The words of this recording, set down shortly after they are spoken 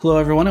Hello,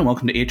 everyone, and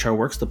welcome to HR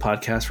Works, the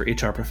podcast for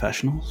HR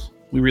professionals.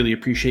 We really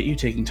appreciate you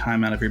taking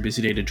time out of your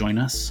busy day to join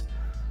us.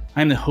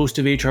 I'm the host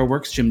of HR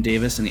Works, Jim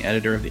Davis, and the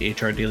editor of the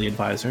HR Daily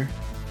Advisor.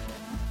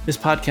 This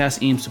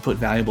podcast aims to put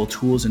valuable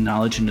tools and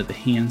knowledge into the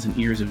hands and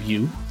ears of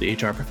you, the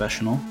HR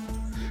professional.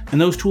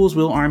 And those tools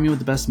will arm you with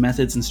the best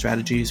methods and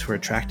strategies for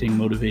attracting,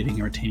 motivating,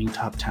 and retaining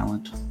top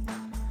talent.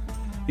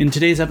 In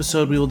today's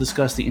episode, we will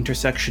discuss the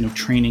intersection of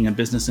training and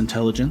business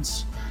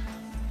intelligence.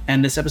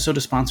 And this episode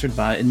is sponsored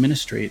by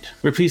Administrate.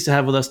 We're pleased to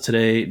have with us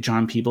today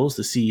John Peebles,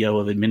 the CEO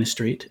of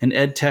Administrate, an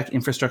ed tech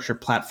infrastructure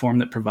platform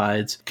that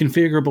provides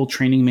configurable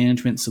training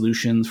management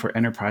solutions for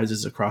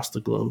enterprises across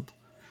the globe.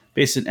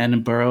 Based in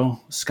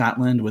Edinburgh,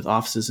 Scotland, with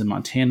offices in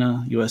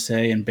Montana,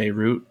 USA, and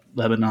Beirut,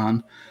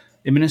 Lebanon,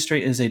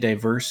 Administrate is a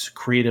diverse,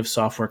 creative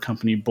software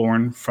company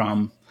born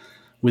from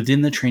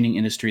within the training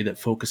industry that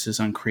focuses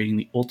on creating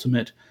the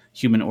ultimate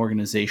human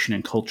organization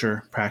and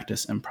culture,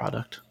 practice, and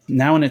product.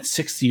 Now in its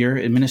sixth year,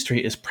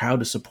 Administrate is proud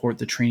to support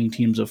the training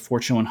teams of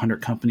Fortune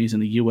 100 companies in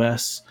the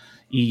US,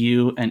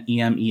 EU, and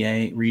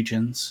EMEA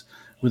regions,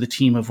 with a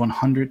team of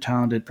 100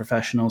 talented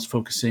professionals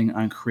focusing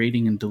on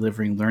creating and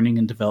delivering learning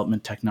and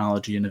development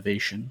technology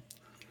innovation.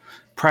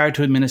 Prior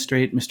to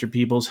Administrate, Mr.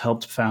 Peebles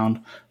helped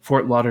found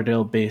Fort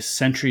Lauderdale-based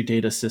Century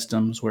Data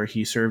Systems, where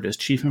he served as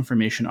Chief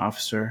Information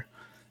Officer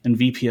and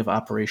VP of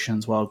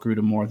Operations while it grew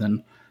to more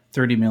than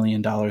 $30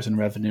 million in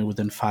revenue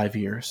within 5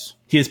 years.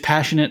 He is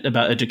passionate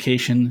about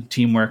education,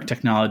 teamwork,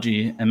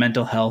 technology, and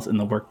mental health in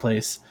the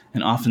workplace,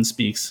 and often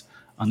speaks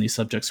on these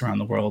subjects around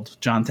the world.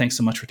 John, thanks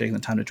so much for taking the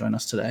time to join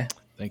us today.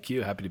 Thank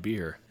you. Happy to be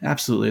here.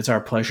 Absolutely. It's our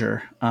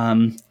pleasure.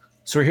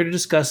 So we're here to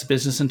discuss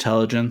business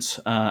intelligence.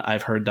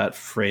 I've heard that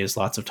phrase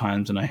lots of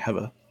times, and I have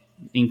an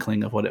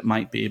inkling of what it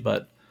might be,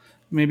 but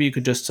maybe you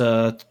could just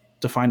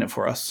define it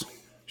for us.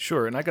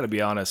 Sure. And I got to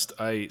be honest,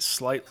 I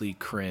slightly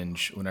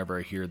cringe whenever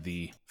I hear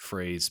the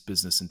phrase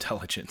business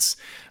intelligence.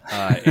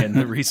 And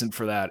the reason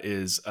for that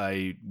is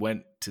I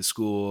went to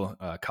school,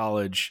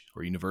 college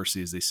or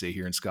university, as they say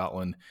here in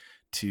Scotland,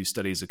 to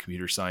study as a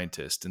computer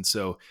scientist. And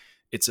so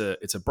it's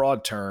a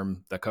broad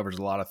term that covers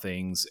a lot of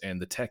things. And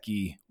the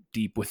techie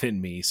deep within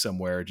me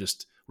somewhere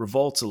just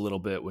revolts a little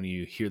bit when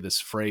you hear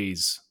this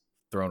phrase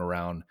thrown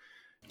around.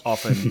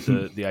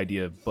 Often the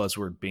idea of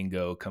buzzword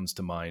bingo comes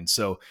to mind.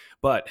 So,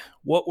 but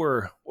what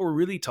we're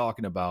really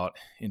talking about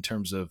in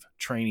terms of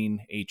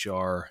training,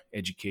 HR,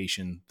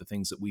 education, the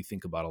things that we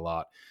think about a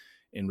lot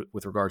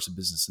with regards to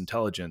business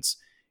intelligence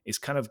is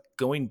kind of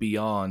going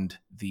beyond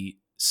the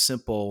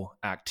simple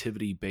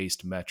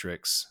activity-based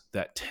metrics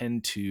that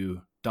tend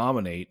to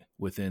dominate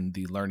within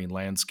the learning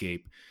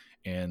landscape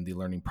and the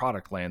learning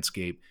product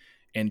landscape,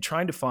 and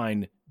trying to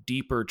find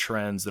deeper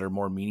trends that are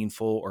more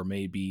meaningful or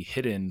maybe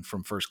hidden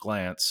from first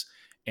glance,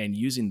 and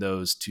using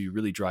those to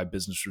really drive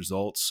business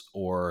results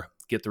or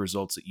get the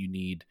results that you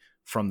need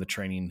from the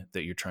training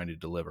that you're trying to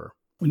deliver.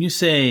 When you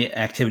say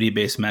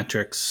activity-based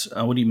metrics,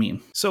 what do you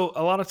mean? So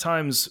a lot of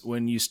times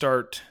when you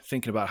start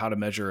thinking about how to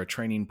measure a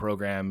training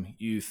program,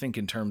 you think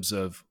in terms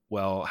of,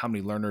 well, how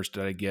many learners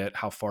did I get?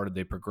 How far did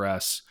they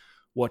progress?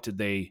 What did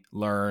they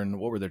learn?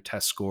 What were their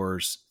test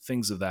scores?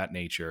 Things of that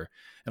nature.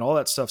 And all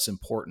that stuff's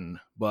important.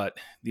 But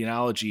the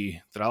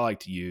analogy that I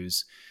like to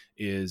use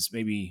is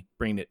maybe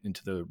bringing it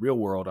into the real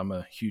world. I'm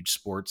a huge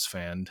sports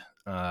fan.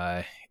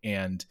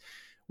 And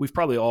we've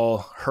probably all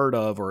heard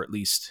of, or at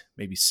least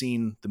maybe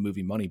seen, the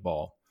movie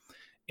Moneyball.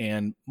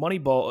 And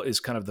Moneyball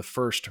is kind of the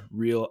first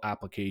real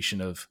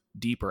application of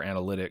deeper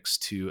analytics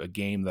to a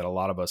game that a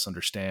lot of us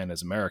understand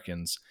as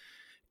Americans.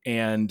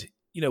 And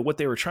what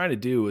they were trying to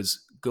do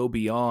is go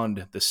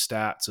beyond the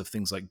stats of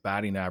things like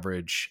batting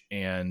average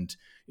and,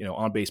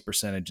 on-base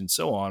percentage and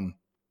so on,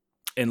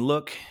 and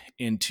look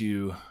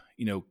into,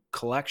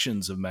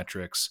 collections of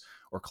metrics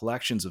or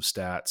collections of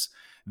stats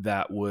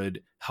that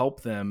would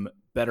help them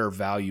better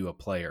value a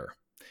player.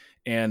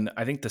 And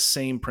I think the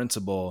same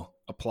principle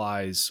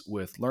applies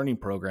with learning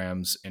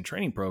programs and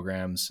training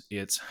programs.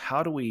 It's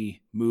how do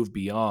we move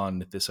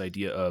beyond this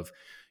idea of,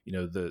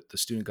 the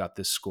student got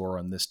this score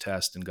on this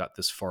test and got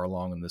this far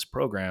along in this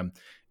program,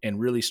 and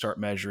really start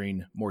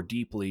measuring more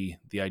deeply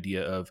the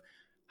idea of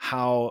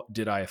how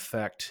did I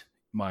affect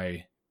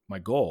my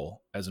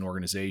goal as an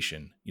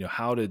organization?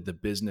 How did the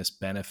business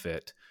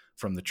benefit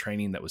from the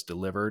training that was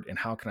delivered, and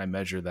how can I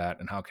measure that,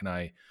 and how can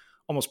I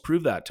almost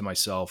prove that to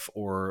myself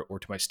or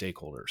to my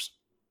stakeholders?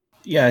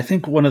 Yeah, I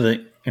think one of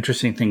the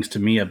interesting things to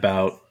me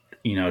about,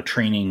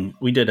 training,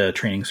 we did a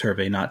training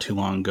survey not too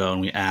long ago, and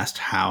we asked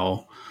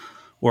how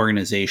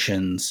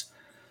organizations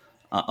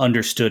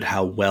understood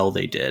how well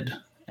they did.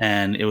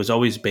 And it was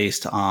always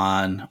based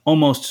on,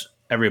 almost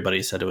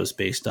everybody said it was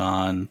based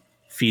on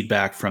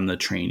feedback from the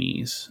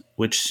trainees,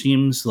 which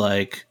seems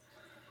like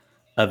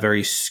a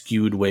very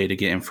skewed way to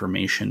get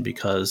information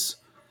because,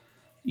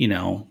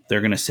 they're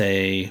going to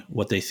say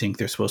what they think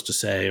they're supposed to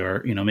say,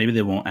 or, maybe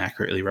they won't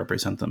accurately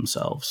represent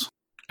themselves.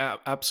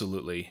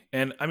 Absolutely.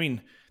 And I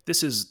mean,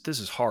 this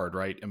is hard,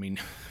 right? I mean,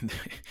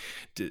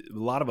 a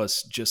lot of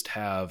us just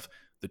have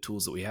the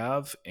tools that we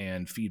have,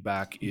 and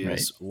feedback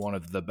is one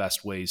of the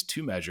best ways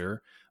to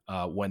measure.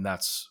 when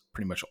that's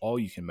pretty much all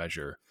you can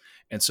measure.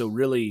 And so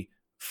really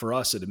for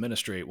us at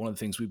Administrate, one of the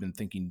things we've been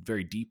thinking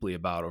very deeply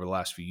about over the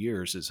last few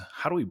years is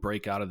how do we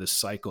break out of this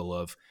cycle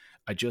of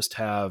I just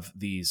have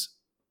these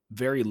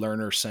very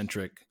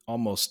learner-centric,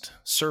 almost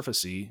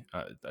surfacey,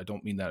 I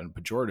don't mean that in a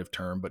pejorative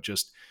term, but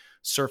just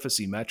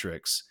surfacey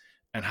metrics.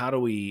 And how do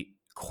we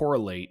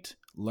correlate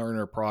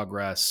learner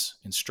progress,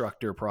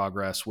 instructor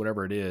progress,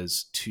 whatever it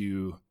is,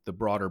 to the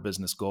broader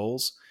business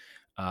goals?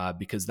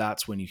 Because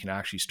that's when you can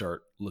actually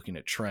start looking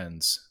at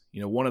trends.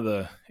 One of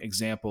the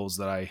examples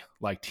that I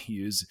like to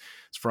use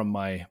is from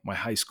my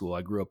high school.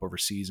 I grew up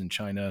overseas in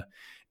China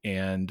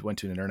and went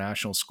to an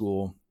international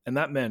school. And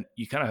that meant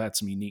you kind of had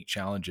some unique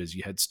challenges.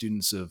 You had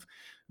students of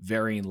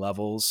varying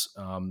levels.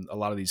 A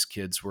lot of these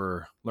kids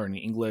were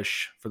learning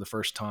English for the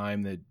first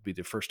time. That'd be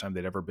the first time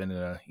they'd ever been in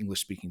an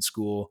English-speaking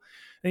school.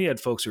 And you had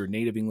folks who were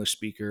native English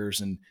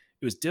speakers. And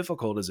it was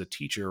difficult as a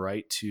teacher,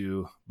 right,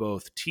 to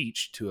both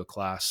teach to a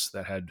class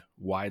that had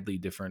widely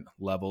different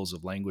levels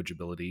of language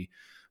ability,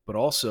 but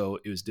also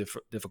it was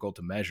difficult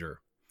to measure.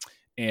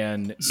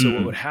 And so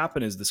what would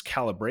happen is this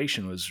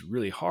calibration was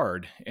really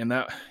hard. And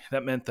that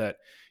meant that,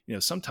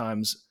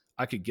 sometimes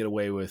I could get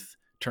away with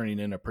turning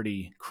in a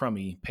pretty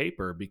crummy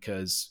paper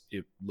because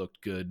it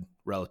looked good,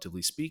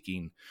 relatively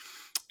speaking.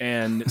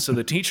 And so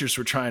the teachers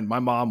were trying, my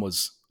mom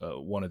was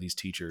one of these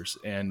teachers,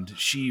 and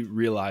she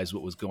realized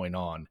what was going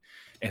on.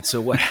 And so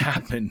what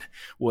happened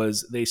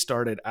was they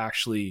started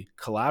actually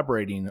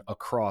collaborating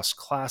across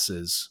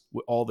classes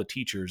with all the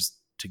teachers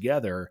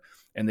together.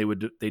 And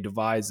they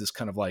devised this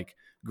kind of like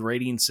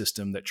grading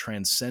system that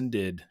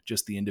transcended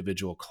just the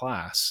individual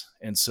class.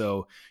 And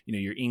so,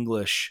 your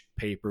English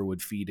paper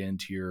would feed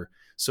into your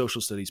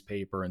social studies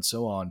paper and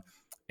so on.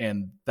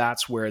 And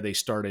that's where they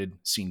started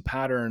seeing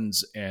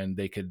patterns, and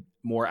they could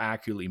more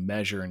accurately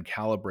measure and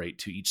calibrate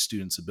to each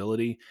student's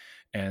ability.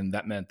 And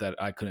that meant that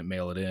I couldn't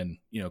mail it in,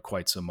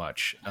 quite so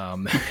much.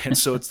 And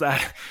so it's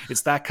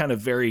that kind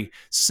of very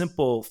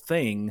simple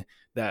thing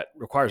that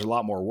requires a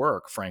lot more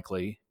work,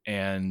 frankly,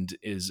 and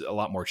is a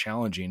lot more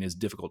challenging, is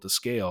difficult to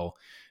scale,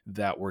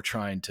 that we're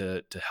trying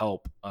to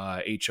help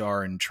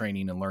HR and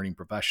training and learning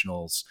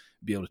professionals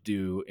be able to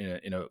do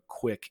in a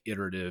quick,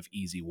 iterative,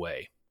 easy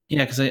way.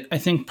 Yeah, because I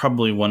think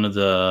probably one of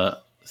the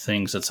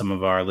things that some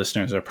of our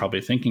listeners are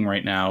probably thinking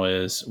right now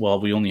is, well,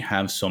 we only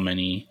have so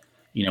many,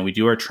 we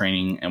do our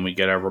training and we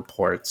get our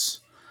reports,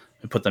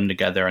 we put them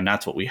together, and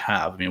that's what we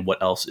have. I mean,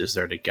 what else is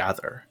there to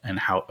gather, and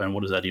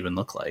what does that even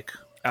look like?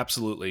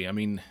 Absolutely. I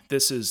mean,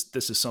 this is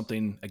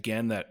something,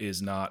 again, that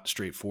is not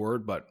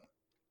straightforward, but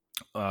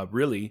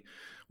really,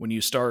 when you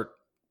start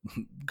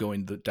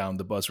going down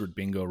the buzzword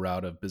bingo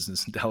route of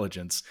business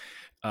intelligence,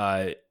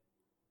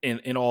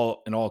 in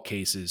all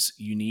cases,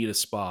 you need a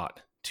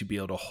spot to be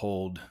able to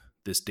hold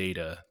this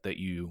data that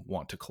you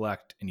want to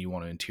collect and you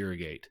want to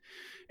interrogate.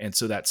 And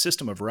so that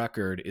system of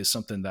record is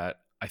something that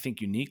I think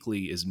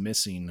uniquely is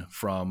missing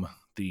from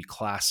the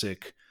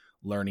classic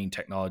learning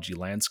technology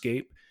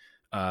landscape.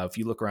 If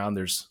you look around,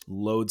 there's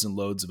loads and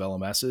loads of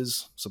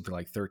LMSs, something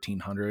like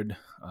 1,300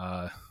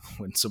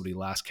 when somebody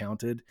last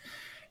counted.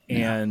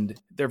 And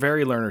they're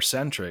very learner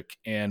centric.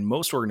 And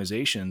most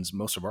organizations,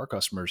 most of our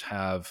customers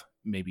have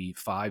maybe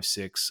 5,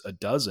 6, a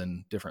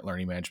dozen different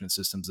learning management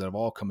systems that have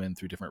all come in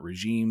through different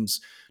regimes,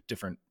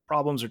 different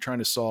problems they're trying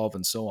to solve,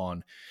 and so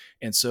on.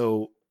 And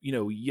so,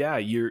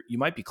 you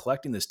might be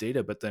collecting this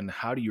data, but then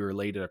how do you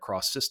relate it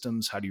across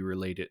systems? How do you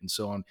relate it, and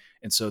so on?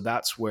 And so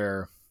that's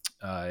where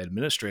at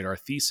Administrate, our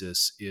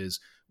thesis is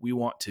we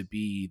want to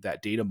be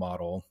that data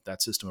model,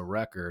 that system of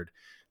record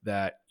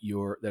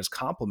that's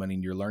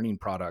complementing your learning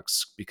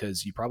products,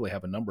 because you probably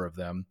have a number of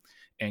them,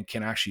 and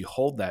can actually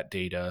hold that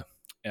data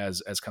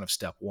as kind of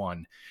step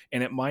one.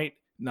 And it might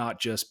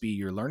not just be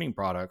your learning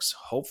products.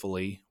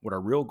 Hopefully, what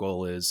our real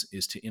goal is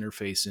to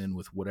interface in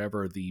with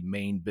whatever the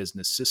main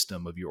business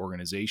system of your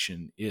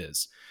organization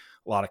is.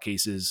 A lot of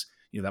cases,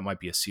 that might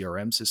be a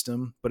CRM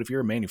system, but if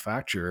you're a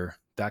manufacturer,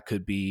 that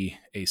could be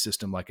a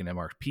system like an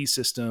MRP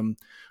system,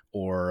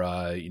 or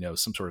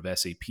some sort of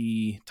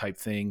SAP type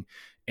thing.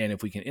 And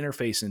if we can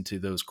interface into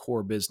those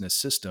core business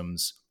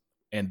systems,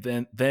 and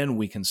then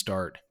we can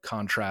start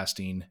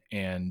contrasting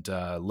and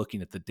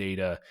looking at the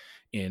data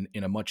in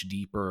a much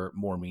deeper,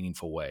 more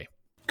meaningful way.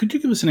 Could you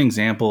give us an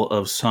example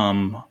of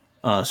some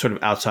sort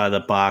of outside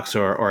the box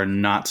or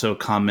not so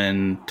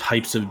common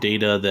types of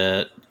data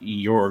that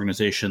your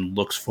organization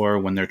looks for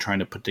when they're trying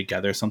to put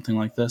together something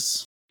like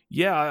this?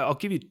 Yeah, I'll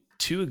give you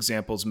 2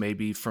 examples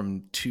maybe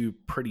from 2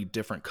 pretty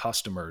different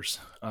customers.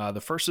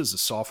 The first is a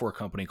software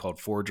company called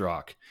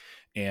ForgeRock,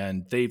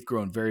 and they've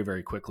grown very,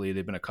 very quickly.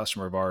 They've been a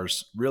customer of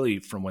ours really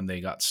from when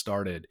they got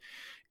started.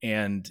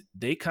 And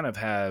they kind of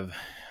have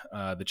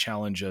the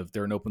challenge of,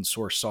 they're an open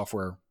source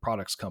software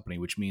products company,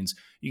 which means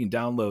you can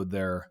download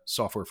their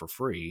software for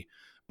free.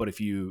 But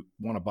if you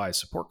want to buy a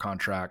support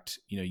contract,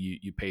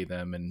 you pay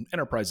them, and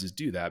enterprises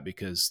do that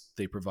because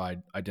they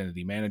provide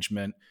identity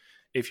management.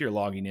 If you're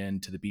logging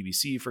in to the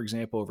BBC, for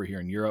example, over here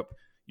in Europe,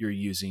 you're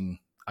using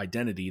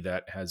identity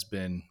that has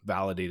been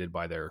validated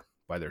by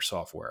their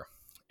software.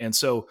 And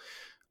so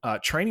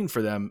training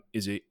for them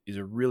is a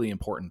really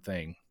important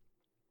thing.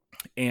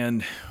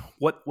 And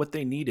what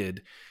they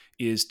needed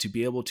is to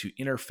be able to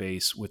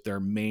interface with their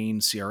main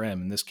CRM,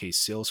 in this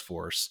case,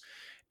 Salesforce,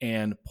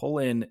 and pull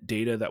in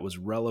data that was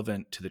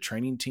relevant to the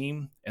training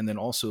team, and then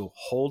also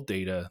hold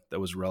data that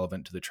was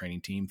relevant to the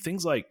training team.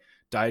 Things like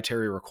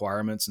dietary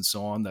requirements and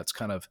so on, that's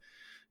kind of,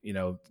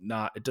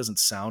 it doesn't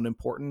sound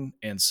important.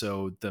 And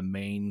so the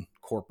main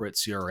corporate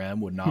CRM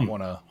would not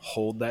want to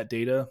hold that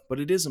data, but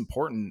it is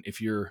important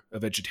if you're a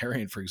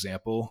vegetarian, for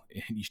example,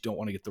 and you don't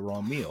want to get the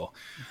wrong meal.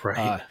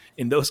 Right.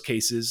 In those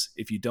cases,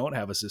 if you don't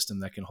have a system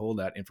that can hold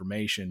that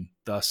information,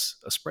 thus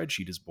a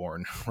spreadsheet is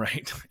born,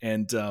 right?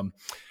 And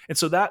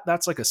so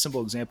that's like a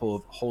simple example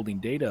of holding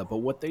data. But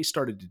what they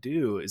started to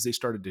do is they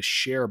started to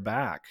share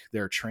back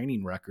their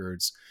training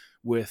records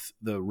with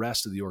the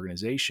rest of the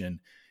organization.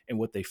 And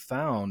what they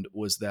found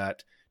was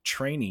that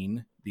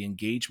training, the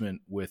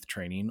engagement with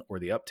training, or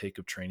the uptake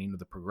of training, or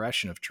the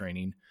progression of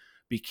training,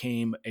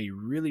 became a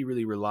really,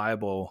 really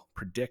reliable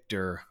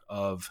predictor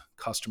of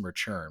customer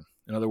churn.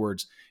 In other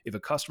words, if a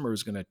customer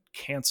was going to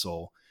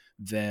cancel,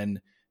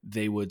 then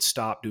they would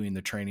stop doing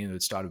the training, they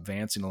would stop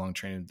advancing along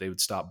training, they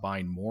would stop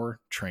buying more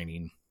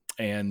training.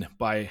 And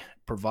by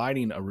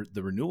providing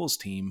the renewals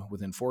team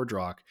within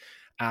ForgeRock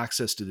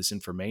access to this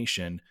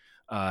information,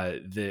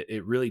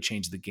 it really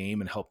changed the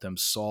game and helped them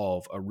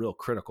solve a real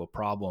critical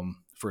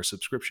problem for a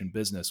subscription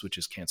business, which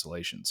is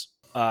cancellations.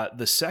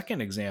 The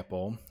second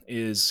example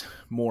is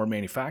more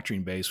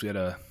manufacturing based. We had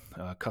a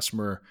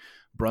customer,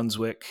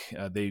 Brunswick.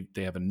 They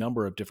have a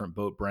number of different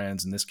boat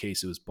brands. In this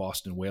case, it was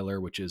Boston Whaler,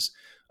 which is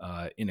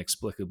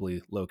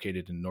inexplicably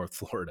located in North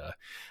Florida.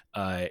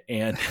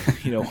 And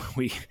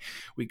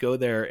we go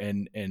there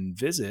and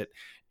visit,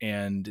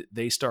 and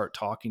they start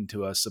talking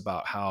to us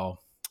about how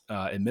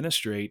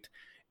Administrate,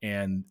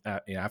 and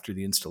after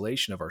the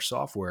installation of our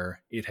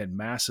software, it had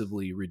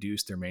massively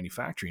reduced their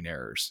manufacturing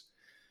errors.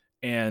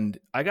 And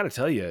I got to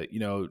tell you,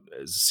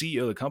 as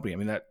CEO of the company, I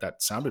mean,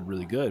 that sounded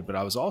really good, but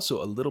I was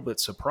also a little bit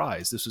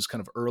surprised. This was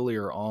kind of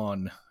earlier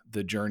on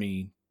the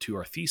journey to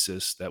our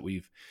thesis that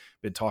we've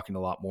been talking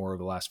a lot more over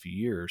the last few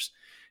years.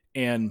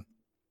 And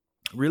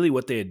really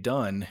what they had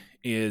done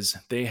is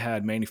they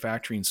had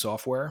manufacturing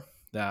software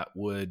that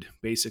would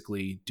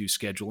basically do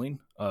scheduling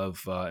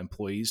of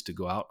employees to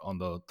go out on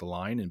the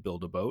line and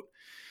build a boat.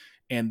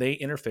 And they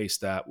interfaced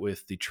that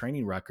with the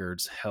training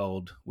records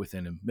held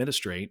within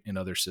Administrate and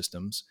other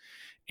systems.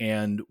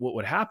 And what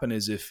would happen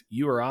is if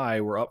you or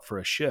I were up for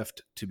a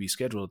shift to be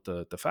scheduled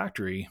at the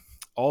factory,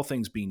 all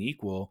things being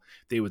equal,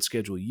 they would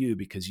schedule you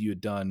because you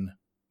had done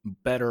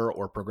better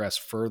or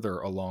progressed further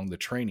along the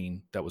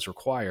training that was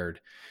required.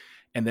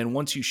 And then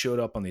once you showed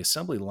up on the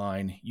assembly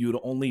line, you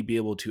would only be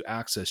able to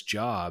access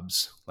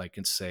jobs like,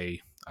 and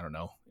say, I don't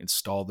know,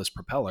 install this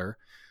propeller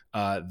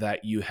that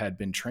you had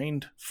been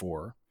trained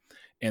for.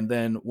 And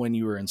then when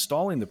you were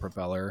installing the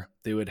propeller,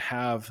 they would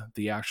have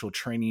the actual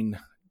training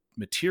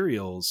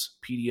materials,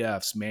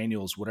 PDFs,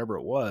 manuals, whatever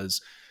it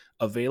was,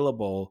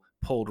 available,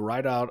 pulled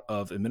right out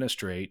of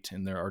Administrate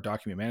in our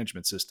document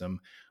management system,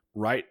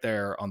 right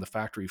there on the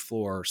factory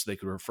floor so they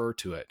could refer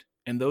to it.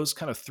 And those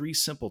kind of three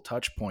simple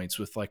touch points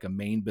with like a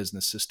main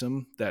business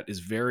system that is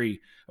very,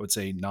 I would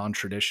say,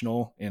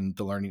 non-traditional in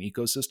the learning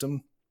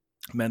ecosystem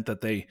meant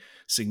that they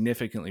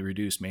significantly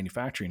reduced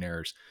manufacturing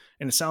errors.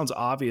 And it sounds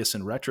obvious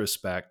in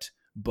retrospect,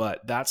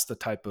 but that's the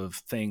type of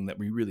thing that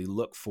we really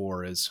look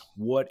for, is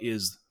what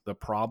is the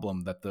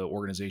problem that the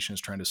organization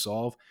is trying to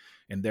solve.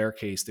 In their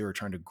case, they were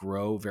trying to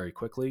grow very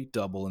quickly,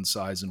 double in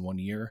size in 1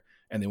 year,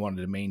 and they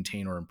wanted to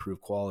maintain or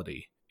improve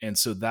quality. And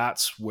so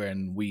that's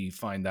when we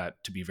find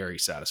that to be very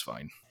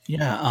satisfying.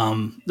 Yeah,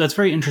 that's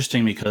very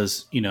interesting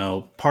because,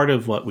 part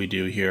of what we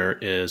do here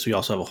is we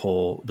also have a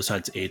whole,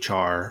 besides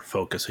HR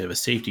focus, we have a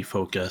safety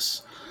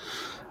focus.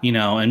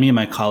 And me and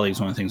my colleagues,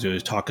 one of the things we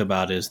always talk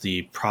about is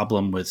the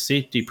problem with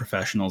safety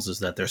professionals is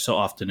that they're so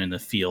often in the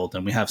field,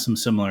 and we have some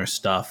similar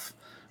stuff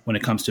when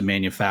it comes to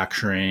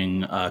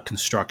manufacturing,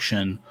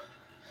 construction.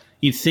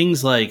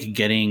 Things like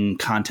getting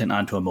content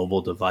onto a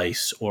mobile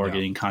device or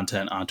getting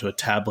content onto a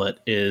tablet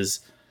is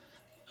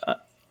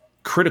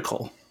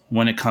critical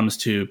when it comes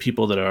to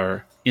people that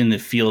are in the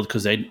field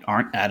because they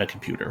aren't at a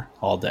computer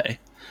all day.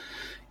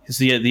 It's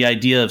the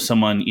idea of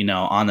someone,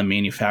 on the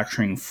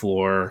manufacturing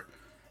floor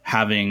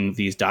having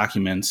these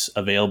documents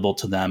available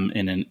to them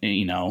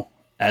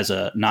as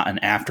a, not an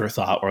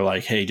afterthought or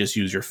like, hey, just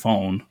use your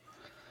phone.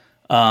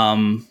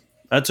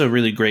 That's a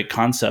really great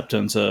concept,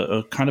 and it's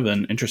a kind of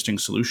an interesting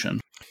solution.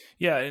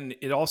 Yeah, and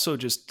it also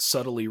just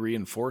subtly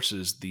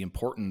reinforces the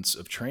importance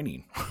of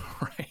training,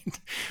 right?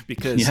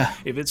 Because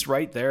if it's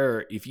right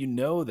there, if you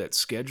know that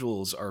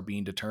schedules are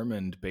being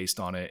determined based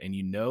on it, and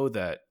you know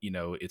that,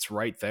 it's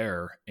right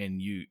there and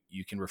you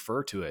can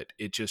refer to it,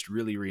 it just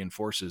really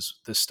reinforces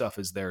this stuff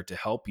is there to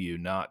help you,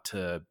 not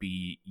to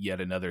be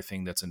yet another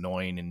thing that's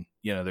annoying and,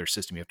 their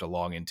system you have to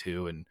log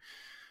into, and,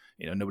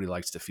 nobody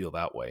likes to feel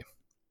that way.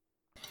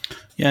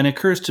 Yeah, and it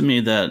occurs to me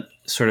that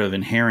sort of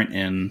inherent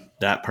in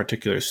that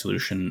particular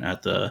solution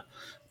at the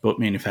boat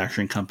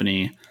manufacturing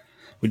company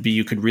would be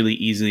you could really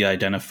easily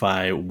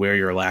identify where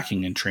you're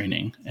lacking in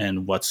training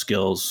and what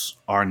skills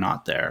are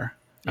not there.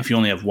 If you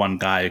only have one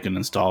guy who can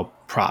install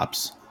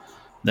props,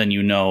 then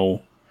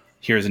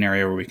here's an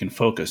area where we can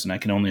focus. And I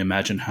can only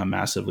imagine how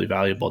massively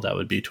valuable that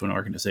would be to an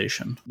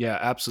organization. Yeah,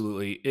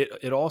 absolutely.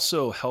 It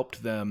also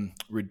helped them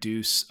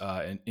reduce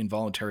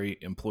involuntary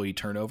employee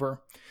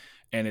turnover.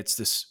 And it's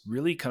this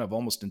really kind of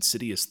almost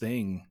insidious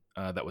thing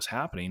that was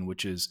happening,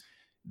 which is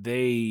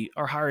they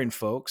are hiring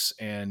folks,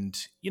 and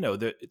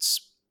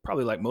it's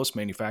probably like most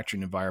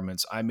manufacturing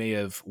environments. I may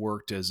have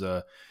worked as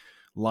a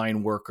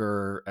line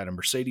worker at a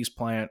Mercedes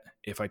plant.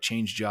 If I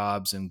change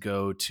jobs and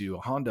go to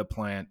a Honda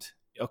plant,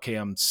 okay,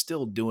 I'm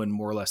still doing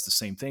more or less the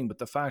same thing, but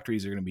the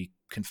factories are going to be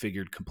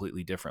configured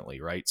completely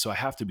differently, right? So I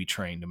have to be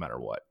trained no matter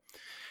what.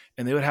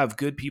 And they would have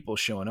good people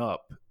showing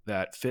up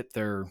that fit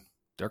their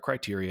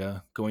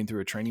criteria, going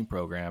through a training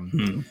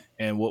program.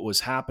 And what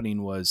was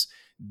happening was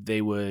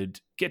they would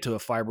get to a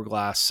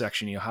fiberglass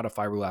section, how to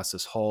fiberglass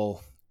this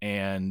hull,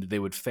 and they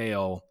would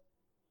fail.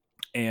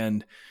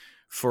 And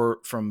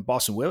from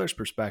Boston Whalers'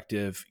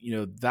 perspective,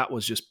 that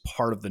was just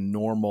part of the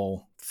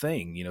normal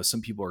thing.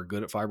 Some people are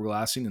good at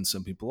fiberglassing and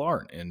some people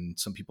aren't. And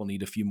some people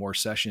need a few more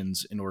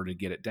sessions in order to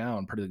get it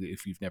down, particularly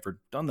if you've never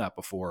done that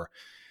before.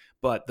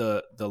 But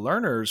the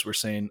learners were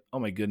saying, oh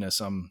my goodness,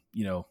 I'm,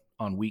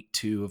 on week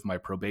 2 of my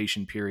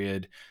probation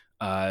period.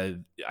 I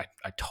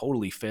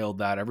totally failed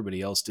that.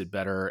 Everybody else did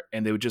better.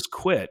 And they would just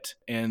quit.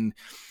 And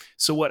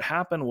so what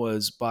happened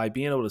was, by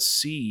being able to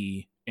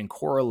see and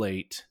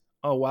correlate,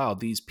 oh, wow,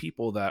 these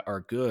people that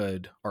are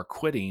good are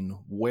quitting.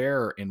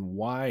 Where and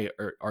why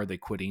are they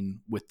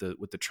quitting with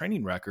the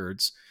training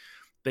records?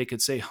 They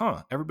could say,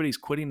 everybody's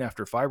quitting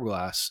after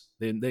fiberglass.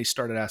 Then they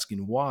started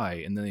asking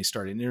why, and then they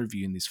started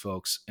interviewing these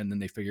folks, and then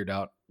they figured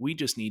out we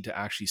just need to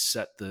actually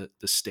set the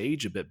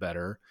stage a bit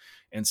better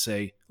and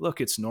say, look,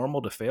 it's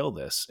normal to fail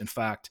this. In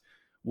fact,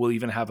 we'll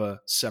even have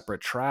a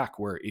separate track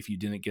where if you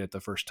didn't get it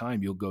the first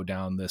time, you'll go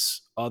down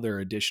this other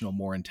additional,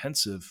 more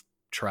intensive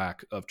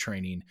track of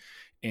training.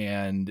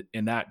 And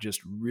that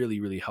just really,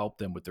 really helped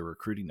them with their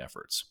recruiting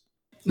efforts.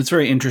 It's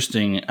very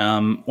interesting.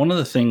 One of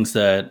the things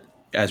that,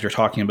 as you're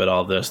talking about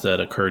all this, that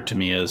occurred to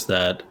me is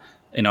that,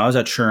 I was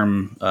at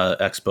SHRM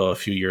Expo a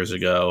few years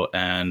ago,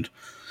 and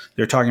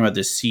they're talking about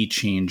this sea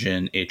change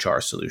in HR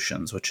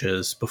solutions, which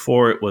is,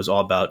 before it was all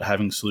about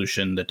having a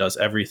solution that does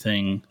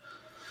everything,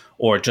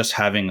 or just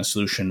having a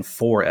solution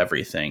for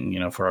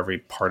everything, for every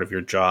part of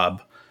your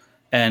job.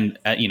 And,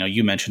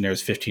 you mentioned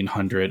there's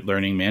 1,500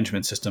 learning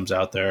management systems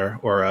out there,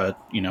 or,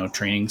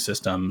 training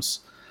systems.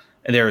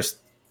 And there's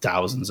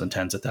thousands and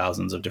tens of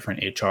thousands of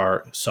different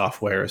HR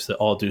softwares that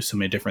all do so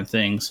many different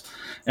things.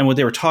 And what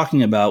they were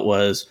talking about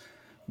was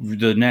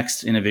the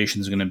next innovation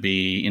is going to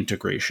be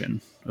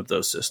integration of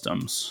those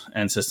systems,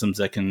 and systems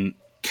that can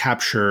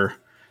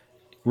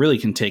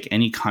take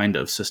any kind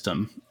of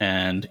system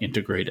and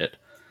integrate it.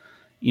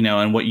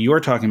 And what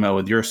you're talking about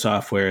with your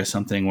software is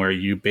something where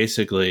you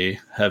basically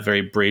have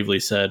very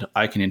bravely said,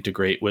 I can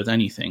integrate with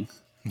anything.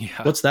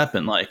 Yeah. What's that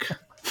been like?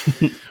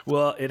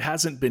 Well, it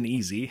hasn't been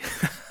easy.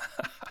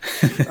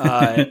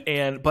 But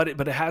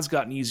it has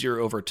gotten easier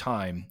over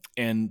time.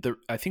 And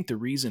I think the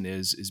reason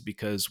is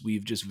because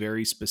we've just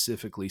very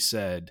specifically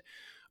said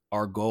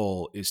our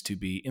goal is to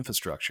be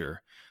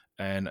infrastructure.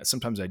 And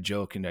sometimes I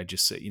joke and I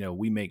just say,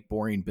 we make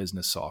boring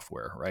business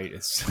software, right?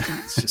 It's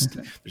just,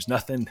 there's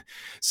nothing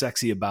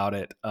sexy about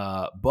it.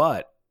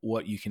 But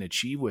what you can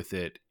achieve with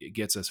it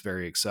gets us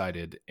very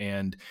excited.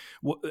 And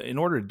in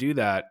order to do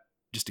that,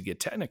 just to get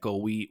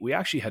technical, we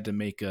actually had to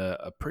make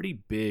a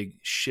pretty big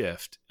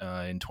shift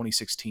in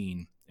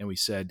 2016. And we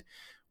said,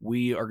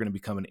 we are going to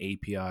become an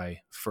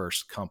API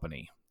first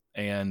company.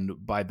 And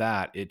by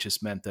that, it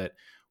just meant that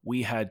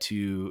we had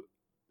to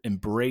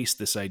embrace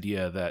this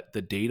idea that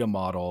the data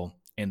model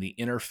and the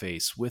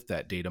interface with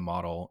that data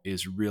model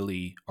is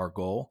really our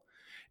goal.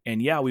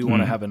 And yeah, we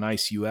want to have a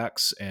nice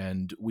UX,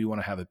 and we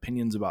want to have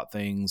opinions about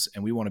things,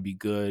 and we want to be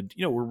good.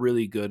 We're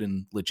really good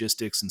in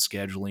logistics and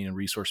scheduling and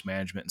resource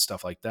management and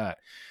stuff like that.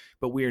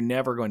 But we are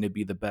never going to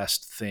be the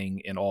best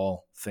thing in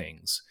all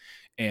things.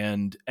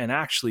 And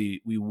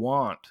actually, we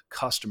want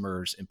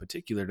customers in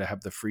particular to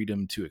have the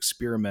freedom to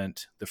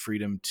experiment, the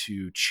freedom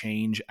to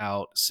change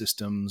out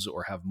systems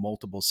or have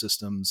multiple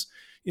systems,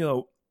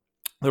 the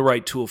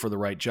right tool for the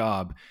right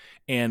job.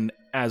 And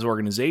as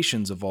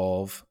organizations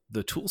evolve,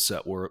 the tool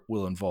set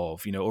will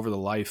evolve. Over the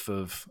life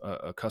of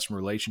a customer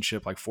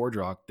relationship like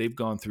ForgeRock, they've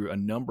gone through a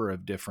number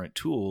of different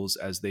tools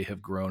as they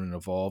have grown and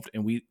evolved.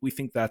 And we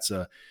think that's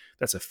a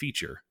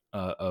feature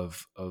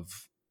of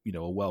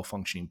a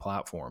well-functioning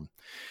platform.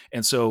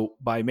 And so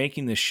by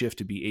making this shift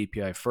to be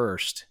API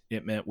first,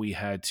 it meant we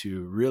had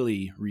to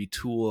really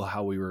retool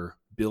how we were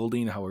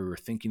building, how we were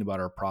thinking about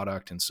our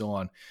product, and so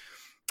on.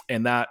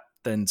 And that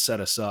then set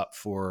us up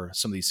for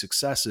some of these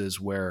successes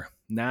where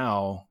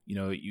now,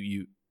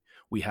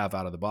 we have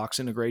out of the box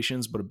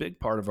integrations, but a big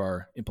part of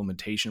our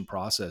implementation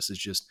process is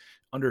just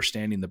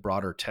understanding the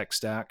broader tech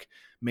stack,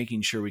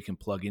 making sure we can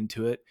plug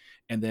into it,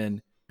 and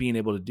then being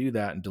able to do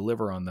that and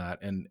deliver on that.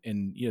 And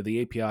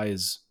the API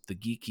is the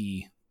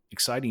geeky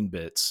exciting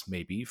bits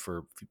maybe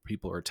for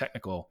people who are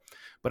technical,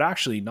 but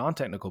actually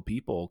non-technical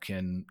people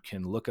can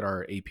look at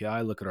our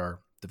API, look at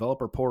our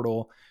developer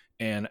portal,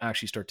 and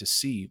actually start to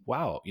see,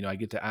 wow, I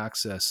get to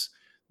access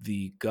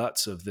the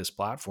guts of this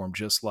platform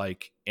just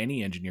like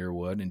any engineer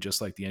would, and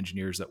just like the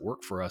engineers that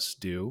work for us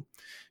do.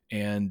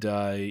 And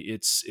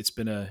it's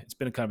been a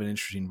kind of an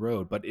interesting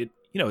road, but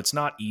it's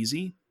not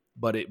easy,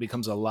 but it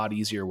becomes a lot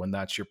easier when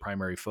that's your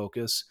primary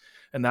focus.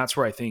 And that's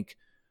where I think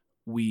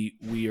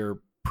we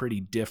are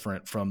pretty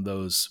different from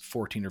those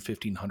 14 or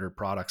 1500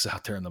 products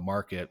out there in the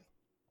market,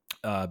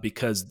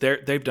 because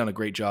they've done a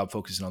great job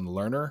focusing on the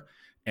learner,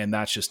 and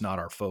that's just not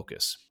our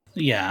focus.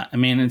 Yeah, I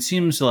mean, it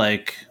seems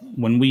like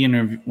when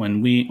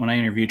I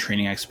interview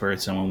training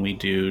experts, and when we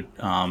do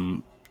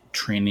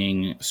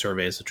training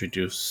surveys, which we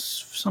do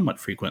somewhat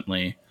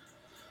frequently,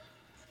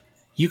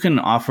 you can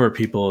offer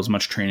people as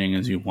much training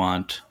as you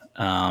want.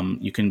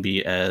 You can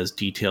be as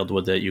detailed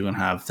with it. You can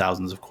have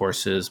thousands of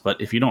courses, but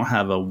if you don't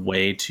have a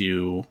way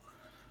to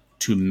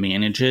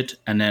manage it,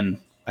 and then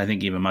I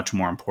think even much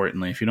more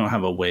importantly, if you don't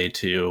have a way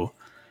to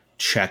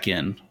check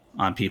in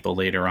on people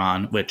later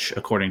on, which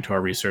according to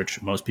our research,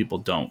 most people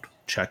don't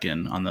check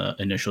in on the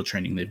initial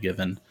training they've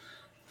given,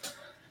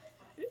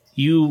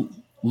 you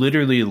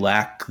literally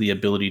lack the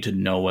ability to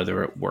know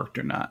whether it worked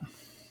or not.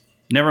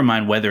 Never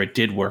mind whether it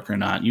did work or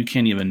not. You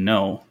can't even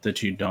know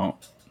that you don't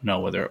know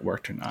whether it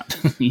worked or not.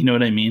 You know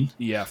what I mean?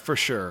 Yeah, for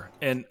sure.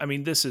 And I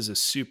mean, this is a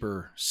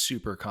super,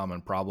 super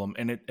common problem.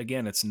 And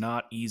it's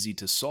not easy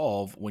to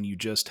solve when you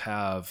just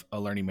have a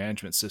learning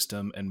management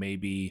system and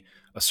maybe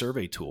a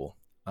survey tool.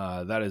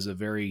 That is a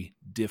very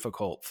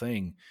difficult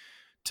thing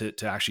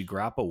to actually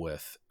grapple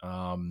with.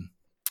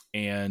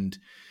 And,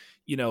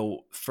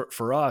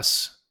 for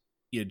us,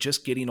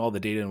 just getting all the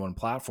data in one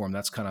platform,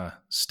 that's kind of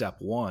step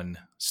one.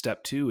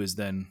 Step two is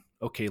then,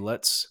 okay,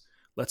 let's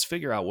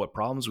figure out what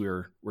problems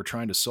we're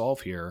trying to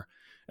solve here,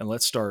 and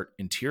let's start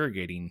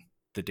interrogating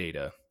the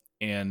data.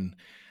 And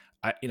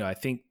I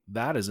think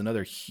that is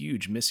another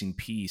huge missing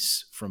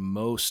piece from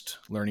most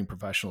learning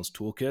professionals'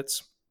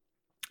 toolkits,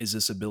 is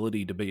this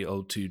ability to be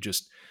able to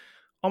just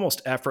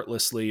almost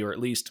effortlessly, or at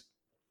least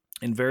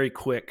in very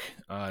quick,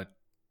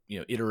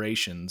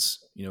 iterations,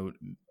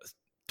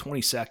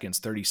 20 seconds,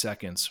 30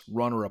 seconds,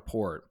 run a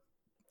report.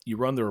 You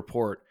run the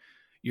report,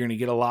 you're going to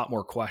get a lot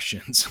more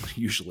questions,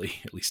 usually,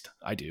 at least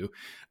I do,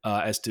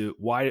 as to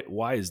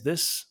why is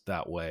this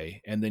that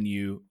way? And then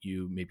you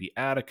maybe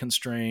add a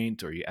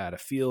constraint, or you add a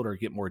field, or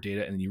get more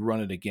data, and then you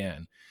run it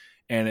again.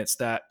 And it's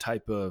that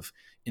type of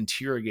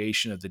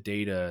interrogation of the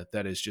data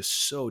that is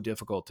just so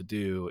difficult to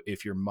do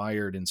if you're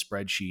mired in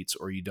spreadsheets,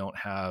 or you don't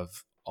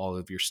have all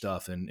of your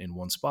stuff in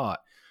one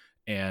spot.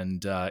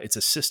 And it's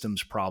a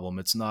systems problem.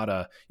 It's not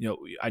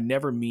I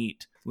never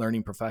meet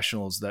learning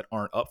professionals that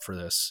aren't up for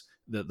this.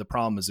 The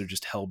problem is they're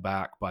just held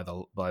back by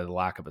the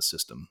lack of a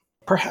system.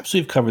 Perhaps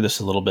we've covered this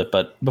a little bit,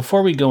 but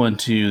before we go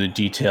into the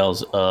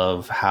details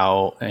of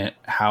how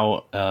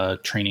a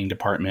training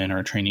department or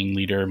a training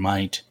leader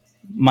might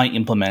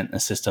implement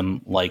a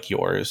system like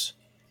yours,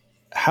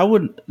 how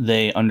would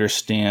they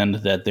understand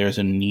that there's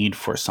a need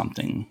for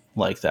something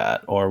like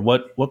that? Or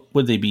what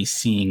would they be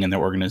seeing in their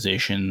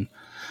organization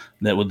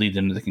that would lead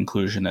them to the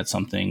conclusion that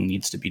something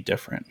needs to be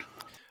different?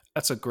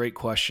 That's a great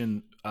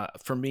question.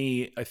 For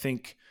me, I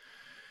think,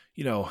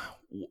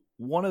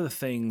 one of the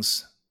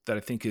things that I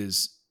think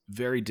is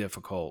very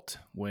difficult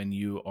when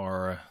you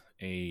are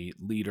a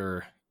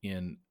leader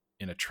in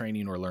a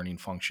training or learning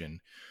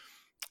function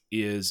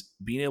is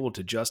being able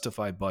to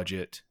justify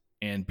budget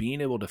and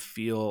being able to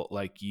feel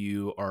like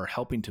you are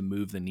helping to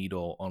move the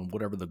needle on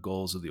whatever the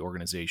goals of the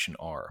organization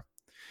are.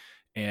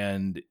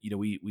 And,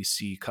 we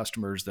see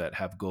customers that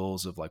have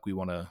goals of like, we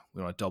want to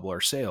double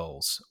our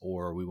sales,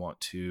 or we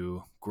want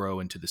to grow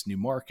into this new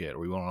market, or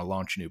we want to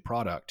launch a new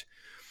product.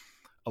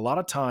 A lot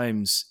of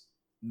times,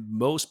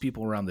 most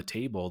people around the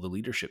table, the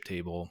leadership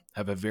table,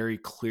 have a very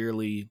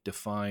clearly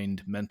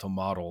defined mental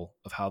model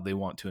of how they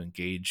want to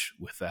engage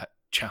with that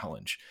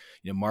challenge.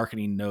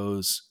 Marketing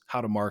knows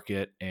how to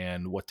market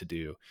and what to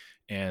do,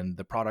 and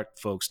the product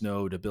folks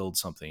know to build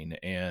something,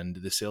 and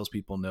the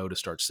salespeople know to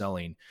start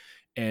selling.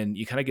 And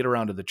you kind of get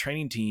around to the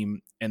training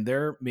team, and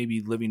they're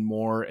maybe living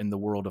more in the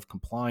world of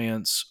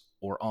compliance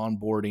or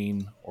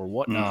onboarding or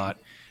whatnot.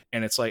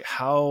 And it's like,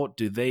 how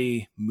do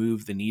they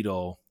move the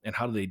needle, and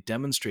how do they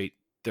demonstrate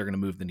they're going to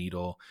move the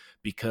needle?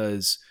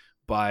 Because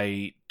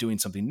by doing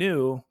something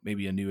new,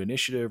 maybe a new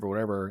initiative or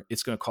whatever,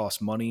 it's going to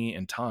cost money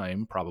and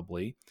time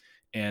probably.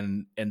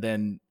 And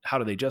then how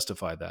do they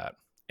justify that?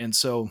 And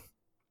so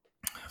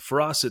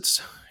for us,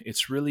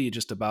 it's really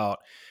just about,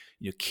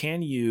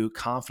 can you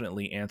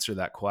confidently answer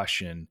that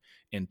question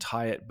and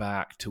tie it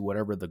back to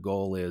whatever the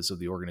goal is of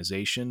the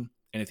organization?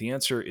 And if the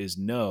answer is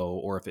no,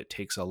 or if it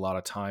takes a lot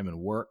of time and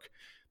work,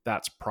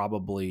 that's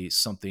probably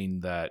something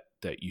that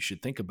you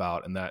should think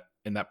about. And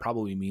that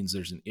probably means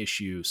there's an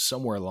issue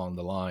somewhere along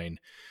the line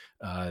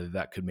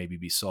that could maybe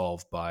be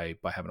solved by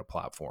having a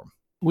platform.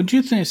 Would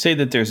you say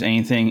that there's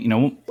anything,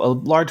 a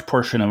large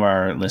portion of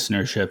our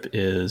listenership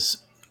is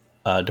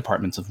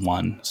departments of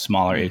one,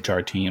 smaller HR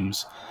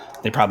teams.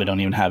 they probably don't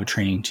even have a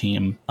training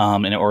team,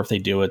 or if they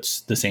do,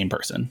 it's the same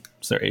person,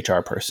 it's their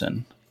HR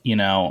person.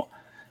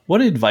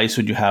 What advice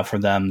would you have for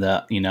them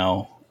that,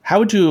 how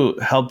would you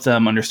help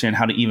them understand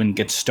how to even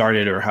get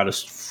started, or how to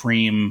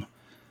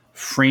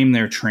frame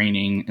their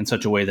training in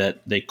such a way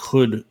that they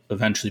could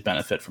eventually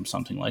benefit from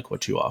something like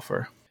what you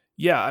offer?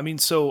 Yeah, I mean,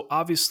 so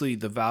obviously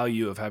the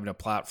value of having a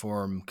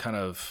platform kind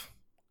of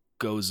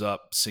goes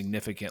up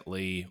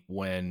significantly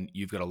when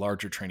you've got a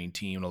larger training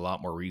team and a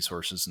lot more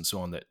resources and so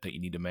on that you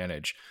need to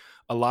manage.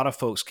 A lot of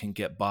folks can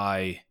get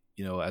by,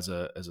 as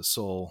a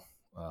sole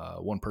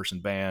one person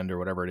band or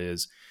whatever it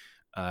is,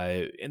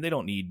 and they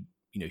don't need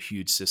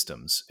huge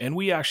systems. And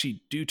we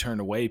actually do turn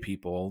away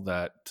people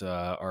that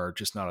are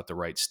just not at the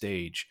right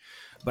stage.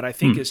 But I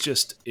think it's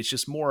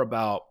just more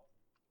about,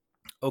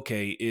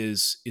 okay,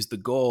 is the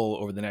goal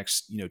over the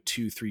next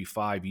 2, 3,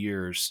 5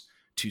 years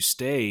to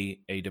stay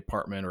a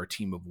department or a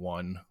team of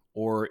one,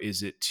 or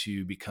is it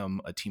to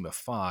become a team of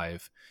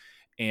 5?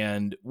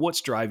 And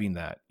what's driving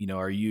that?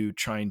 Are you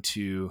trying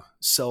to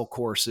sell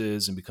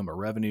courses and become a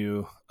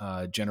revenue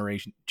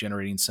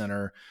generating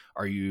center?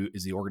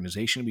 Is the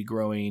organization to be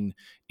growing?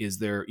 Is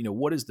there,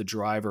 what is the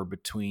driver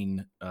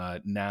between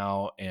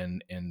now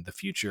and the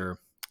future?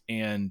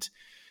 And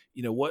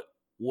what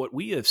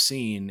we have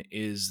seen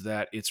is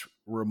that it's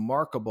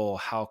remarkable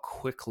how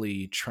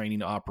quickly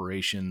training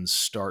operations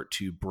start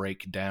to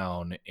break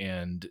down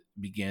and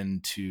begin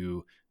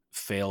to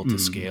fail to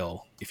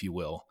scale, if you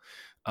will.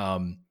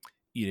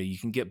 You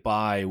can get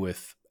by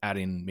with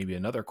adding maybe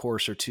another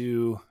course or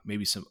two,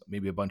 maybe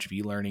a bunch of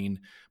e-learning.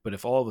 But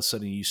if all of a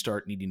sudden you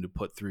start needing to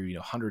put through,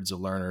 hundreds of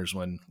learners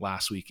when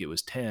last week it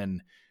was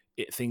 10,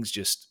 things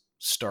just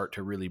start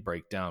to really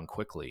break down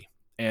quickly.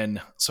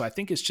 And so I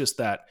think it's just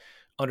that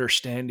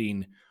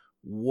understanding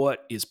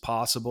what is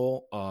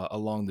possible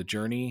along the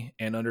journey,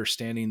 and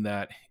understanding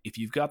that if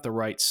you've got the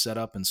right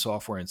setup and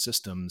software and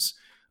systems,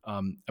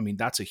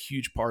 that's a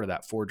huge part of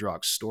that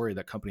ForgeRock story,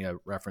 that company I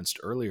referenced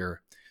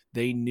earlier.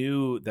 They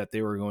knew that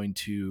they were going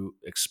to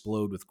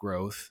explode with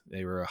growth.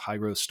 They were a high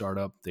growth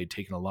startup. They'd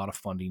taken a lot of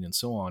funding and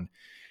so on.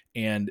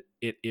 And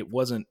it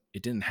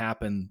didn't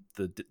happen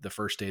the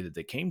first day that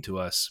they came to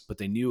us, but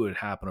they knew it would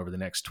happen over the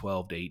next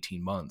 12 to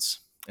 18 months.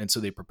 And so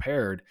they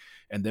prepared.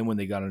 And then when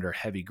they got under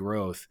heavy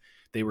growth,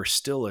 they were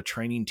still a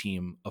training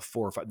team of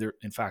 4 or 5.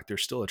 They're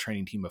still a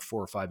training team of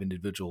 4 or 5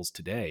 individuals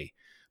today,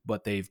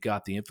 but they've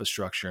got the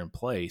infrastructure in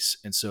place.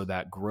 And so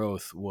that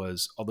growth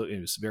was, although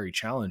it was very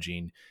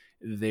challenging,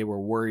 they were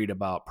worried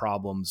about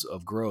problems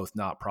of growth,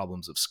 not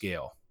problems of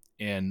scale.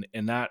 And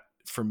that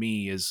for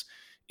me is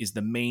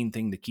the main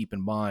thing to keep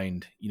in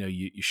mind.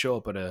 You show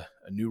up at a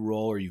new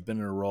role, or you've been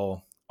in a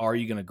role. Are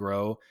you going to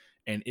grow?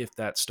 And if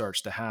that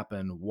starts to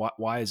happen,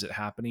 why is it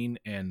happening?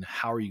 And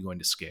how are you going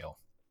to scale?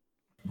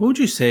 What would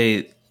you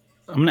say?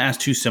 I'm going to ask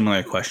 2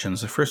 similar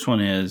questions. The first one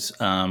is,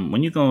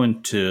 when you go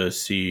in to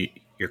see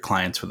your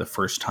clients for the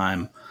first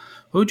time,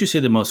 what would you say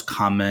the most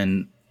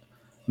common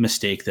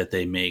mistake that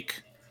they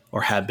make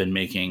or have been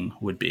making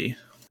would be?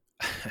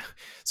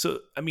 So,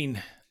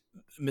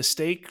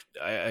 mistake,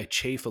 I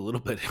chafe a little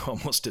bit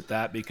almost at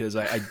that, because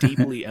I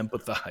deeply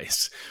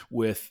empathize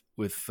with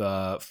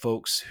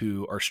folks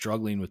who are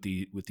struggling with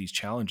these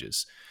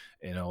challenges.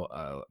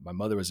 My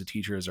mother was a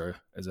teacher, as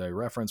I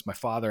referenced. My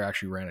father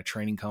actually ran a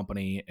training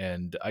company,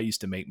 and I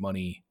used to make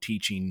money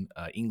teaching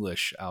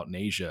English out in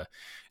Asia,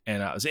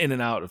 and I was in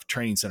and out of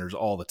training centers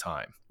all the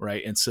time,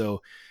 right? And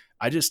so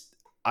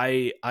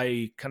I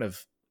kind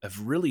of have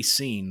really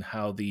seen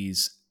how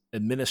these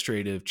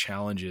administrative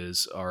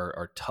challenges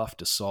are tough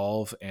to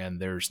solve, and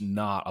there's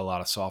not a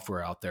lot of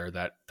software out there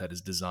that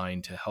is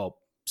designed to help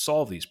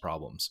solve these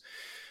problems.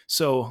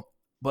 So,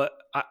 but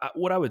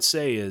what I would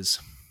say is,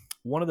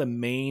 one of the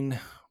main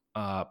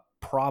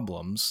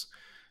problems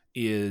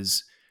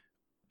is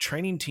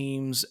training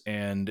teams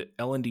and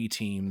L&D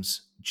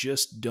teams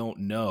just don't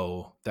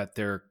know that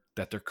there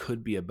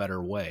could be a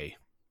better way,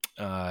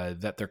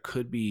 that there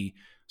could be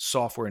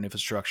software and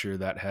infrastructure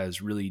that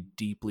has really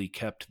deeply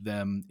kept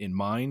them in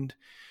mind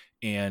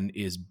and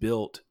is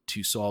built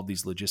to solve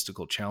these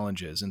logistical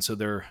challenges. And so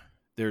they're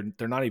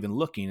not even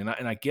looking. And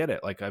I get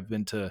it. Like, I've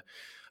been to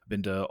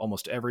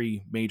almost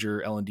every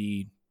major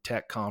L&D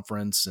tech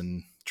conference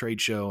and trade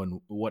show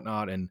and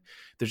whatnot, and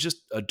there's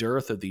just a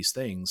dearth of these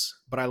things.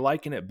 But I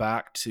liken it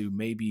back to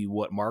maybe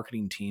what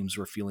marketing teams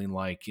were feeling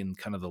like in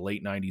kind of the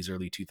late 90s,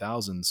 early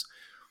 2000s.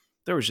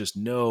 There was just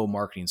no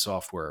marketing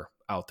software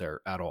out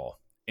there at all.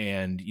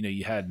 And,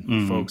 you had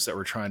folks that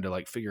were trying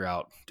to figure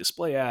out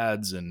display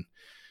ads and,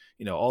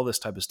 all this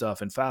type of stuff.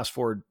 And fast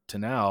forward to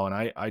now, and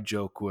I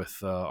joke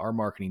with our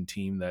marketing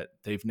team that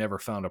they've never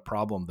found a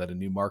problem that a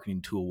new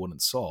marketing tool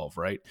wouldn't solve,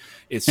 right?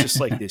 It's just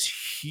like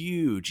this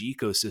huge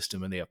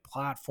ecosystem, and they have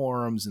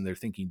platforms, and they're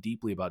thinking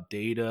deeply about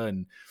data.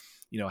 And,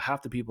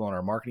 half the people on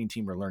our marketing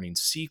team are learning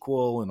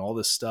SQL and all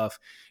this stuff.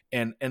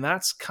 And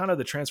that's kind of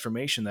the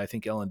transformation that I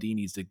think L&D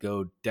needs to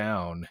go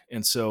down.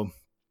 And so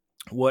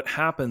what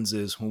happens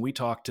is, when we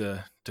talk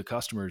to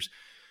customers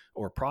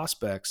or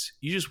prospects,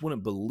 you just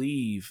wouldn't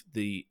believe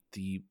the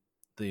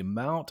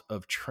amount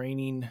of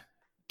training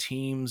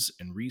teams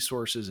and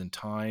resources and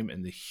time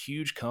and the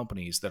huge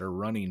companies that are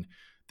running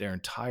their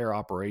entire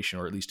operation,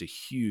 or at least a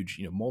huge,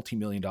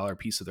 multi-million-dollar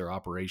piece of their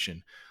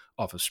operation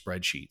off of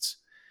spreadsheets.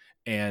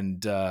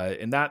 And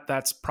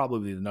that's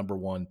probably the number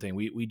one thing.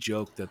 We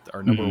joke that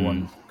our number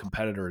one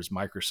competitor is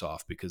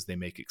Microsoft because they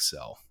make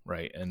Excel,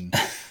 right? And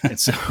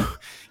so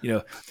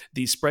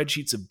these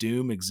spreadsheets of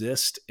doom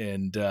exist,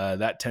 and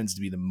that tends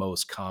to be the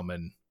most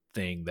common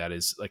thing that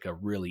is like a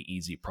really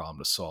easy problem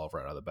to solve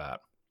right out of the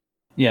bat.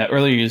 Yeah,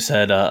 earlier you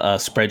said a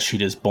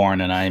spreadsheet is born,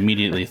 and I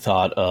immediately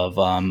thought of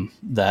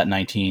that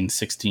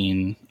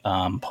 1916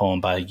 poem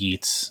by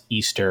Yeats,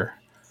 Easter,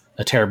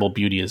 "A Terrible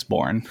Beauty is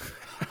Born."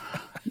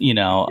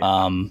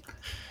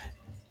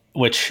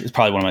 Which is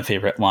probably one of my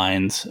favorite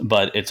lines,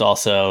 but it's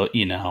also,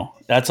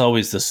 that's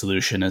always the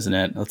solution, isn't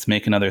it? Let's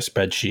make another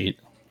spreadsheet.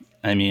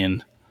 I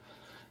mean,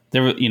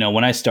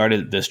 when I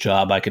started this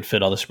job, I could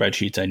fit all the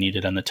spreadsheets I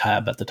needed on the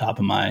tab at the top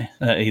of my,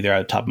 either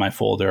at the top of my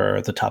folder or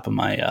at the top of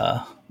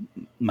my,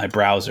 my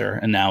browser.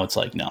 And now it's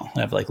like, no,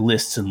 I have like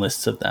lists and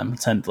lists of them.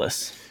 It's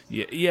endless.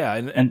 Yeah.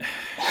 And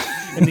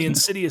the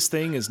insidious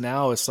thing is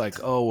now it's like,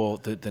 oh, well,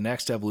 the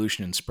next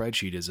evolution in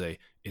spreadsheet is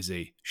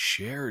a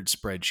shared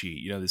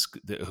spreadsheet,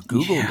 a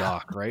Google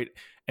Doc, right?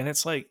 And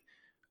it's like,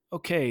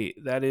 okay,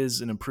 that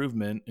is an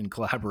improvement in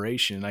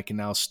collaboration. I can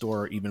now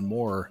store even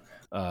more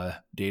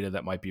data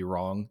that might be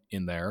wrong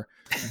in there,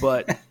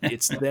 but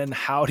it's then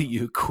how do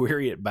you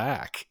query it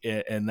back?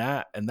 And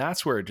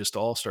that's where it just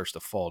all starts to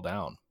fall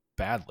down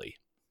badly.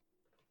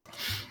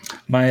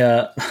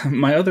 My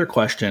my other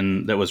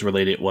question that was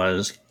related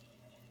was,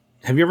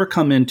 have you ever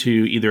come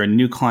into either a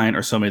new client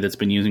or somebody that's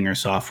been using your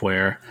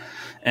software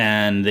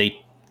and they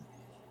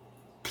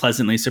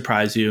pleasantly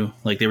surprise you,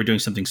 like they were doing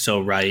something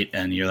so right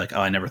and you're like, oh,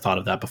 I never thought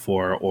of that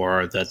before,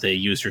 or that they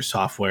used your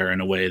software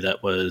in a way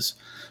that was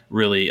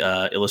really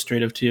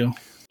illustrative to you?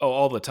 Oh,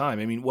 all the time.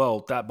 I mean,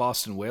 well, that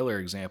Boston Whaler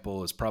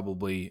example is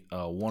probably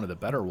one of the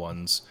better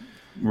ones.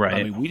 Right.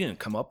 I mean, we didn't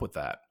come up with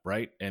that,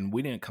 right? And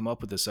we didn't come up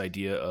with this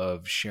idea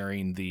of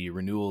sharing the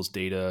renewals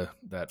data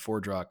that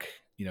ForgeRock,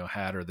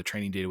 had, or the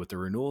training data with the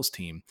renewals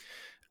team.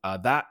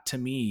 That to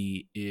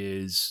me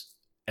is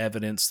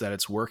evidence that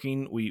it's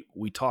working.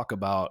 We talk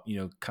about,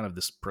 kind of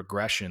this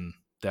progression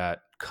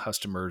that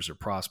customers or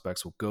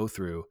prospects will go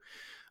through.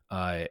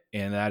 And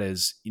that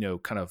is,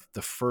 kind of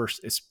the first,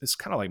 it's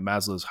kind of like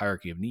Maslow's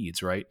hierarchy of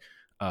needs, right?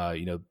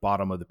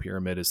 Bottom of the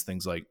pyramid is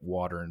things like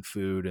water and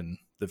food. And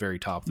the very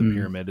top of the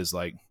pyramid is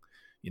like,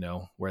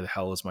 where the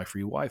hell is my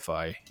free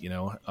Wi-Fi?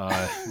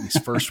 These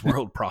first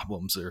world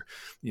problems, or,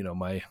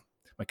 my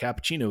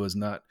cappuccino was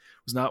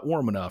not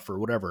warm enough or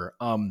whatever.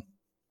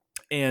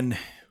 And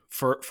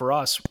for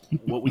us,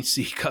 what we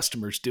see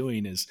customers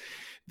doing is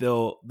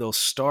they'll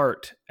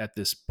start at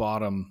this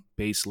bottom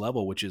base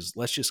level, which is,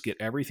 let's just get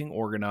everything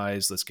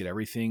organized. Let's get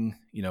everything,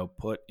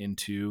 put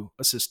into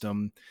a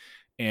system.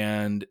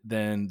 And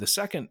then the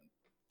second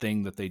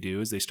thing that they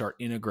do is they start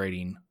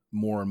integrating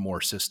more and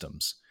more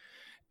systems.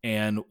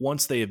 And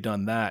once they have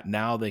done that,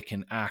 now they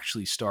can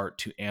actually start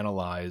to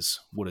analyze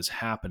what is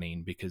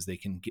happening, because they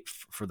can get,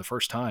 for the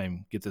first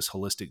time, get this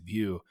holistic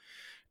view.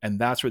 And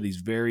that's where these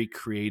very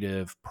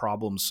creative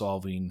problem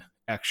solving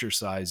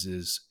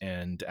exercises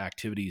and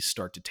activities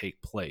start to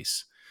take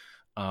place.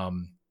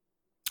 And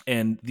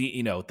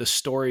the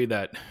story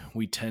that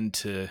we tend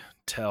to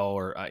tell,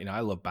 or, I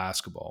love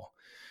basketball.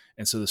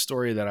 And so the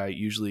story that I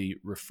usually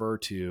refer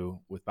to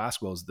with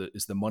basketball is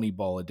the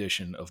Moneyball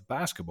edition of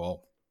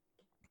basketball.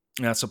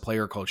 And that's a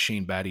player called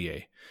Shane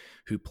Battier,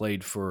 who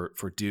played for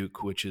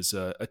Duke, which is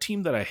a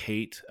team that I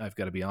hate, I've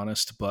got to be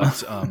honest.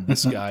 But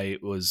this guy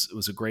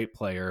was a great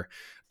player,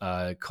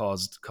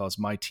 caused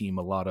my team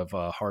a lot of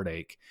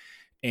heartache.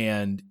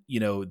 And,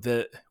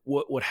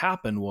 what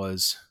happened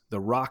was the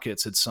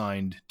Rockets had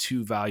signed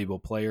two valuable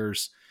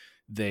players.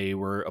 They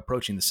were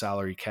approaching the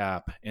salary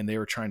cap, and they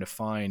were trying to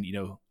find,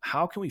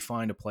 how can we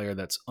find a player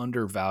that's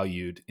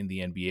undervalued in the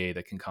NBA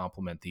that can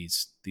complement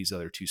these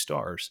other two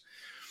stars?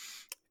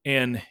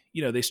 And,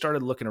 they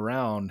started looking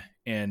around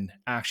and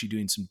actually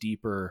doing some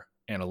deeper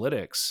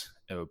analytics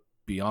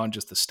beyond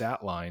just the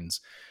stat lines.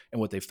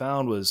 And what they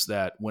found was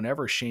that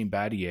whenever Shane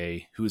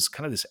Battier, who is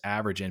kind of this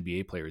average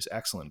NBA player, is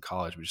excellent in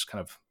college, but just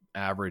kind of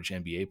average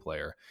NBA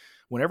player,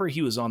 whenever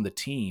he was on the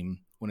team,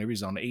 whenever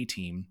he's on a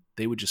team,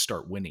 they would just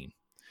start winning.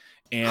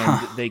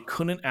 And they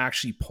couldn't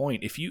actually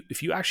point. If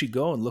you actually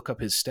go and look up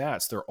his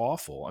stats, they're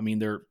awful. I mean,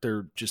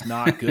 they're just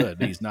not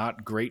good. He's not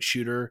a great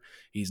shooter.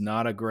 He's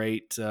not a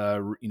great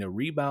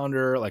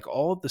rebounder. Like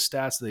all of the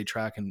stats that they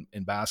track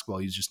in basketball,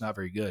 he's just not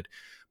very good.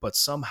 But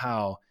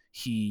somehow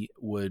he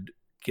would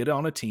get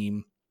on a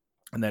team,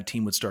 and that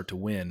team would start to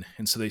win.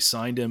 And so they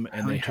signed him,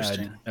 and they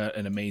had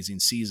an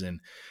amazing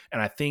season.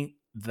 And I think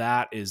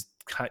that is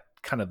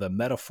kind of the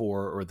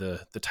metaphor, or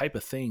the type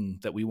of thing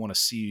that we want to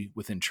see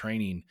within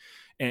training.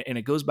 And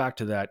it goes back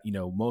to that,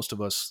 most of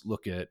us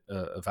look at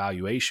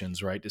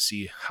evaluations, right, to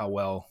see how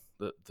well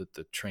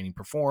the training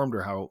performed,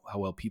 or how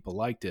well people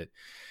liked it.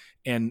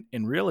 And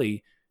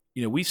really,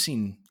 we've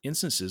seen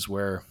instances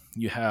where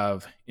you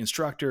have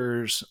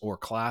instructors or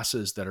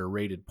classes that are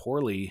rated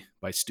poorly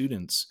by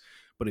students.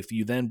 But if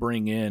you then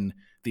bring in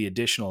the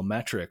additional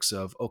metrics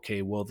of,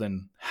 okay, well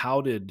then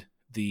how did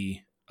the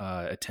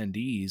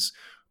attendees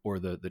or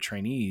the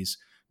trainees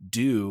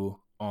do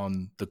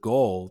on the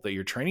goal that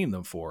you're training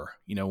them for?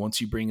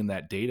 Once you bring in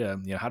that data,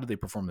 how did they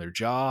perform their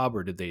job,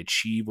 or did they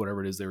achieve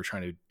whatever it is they were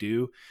trying to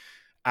do?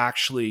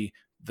 Actually,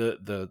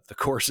 the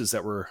courses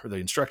that were, or the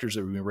instructors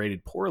that were being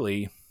rated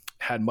poorly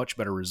had much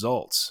better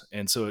results.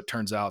 And so it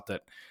turns out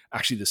that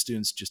actually the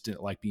students just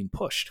didn't like being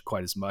pushed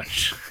quite as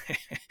much.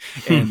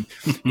 And,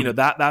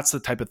 that's the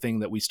type of thing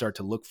that we start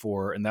to look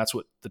for. And that's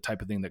what the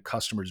type of thing that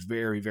customers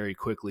very, very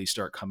quickly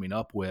start coming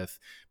up with,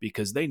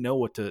 because they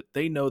know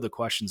the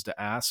questions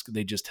to ask.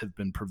 They just have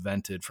been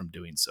prevented from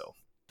doing so.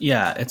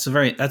 Yeah, that's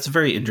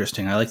very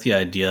interesting. I like the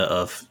idea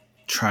of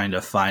trying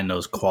to find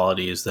those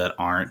qualities that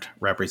aren't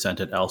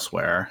represented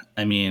elsewhere.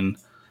 I mean,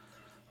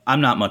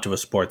 I'm not much of a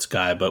sports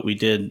guy, but we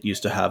did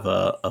used to have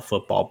a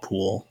football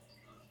pool.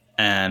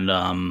 And,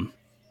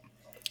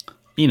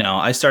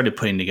 I started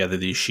putting together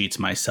these sheets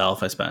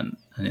myself. I spent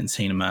an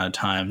insane amount of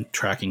time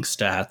tracking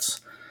stats.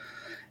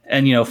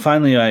 And,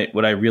 finally,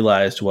 what I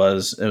realized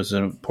was, it was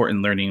an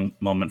important learning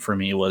moment for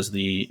me, was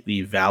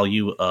the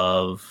value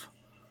of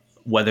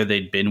whether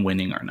they'd been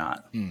winning or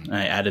not.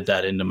 I added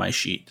that into my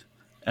sheet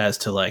as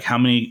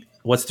to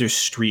what's their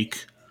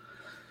streak.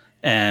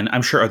 And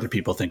I'm sure other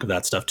people think of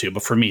that stuff too.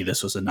 But for me,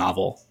 this was a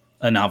novel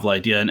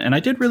idea. And I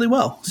did really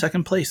well,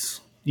 second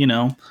place,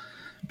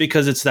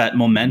 because it's that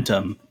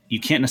momentum. You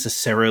can't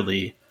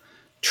necessarily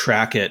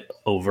track it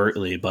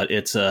overtly, but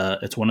it's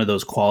one of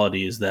those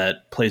qualities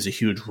that plays a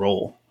huge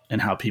role in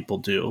how people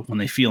do when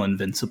they feel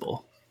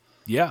invincible.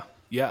 Yeah.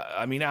 Yeah.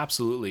 I mean,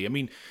 absolutely. I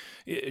mean,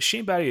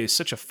 Shane Battier is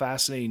such a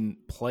fascinating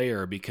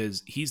player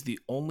because he's the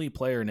only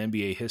player in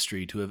NBA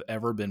history to have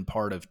ever been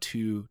part of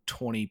 2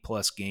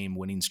 20-plus game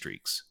winning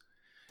streaks.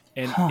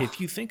 And if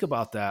you think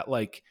about that,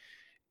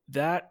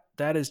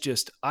 that is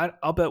just,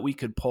 I'll bet we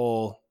could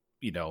pull,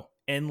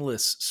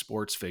 endless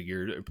sports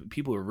figure,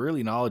 people who are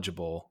really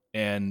knowledgeable,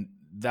 and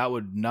that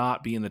would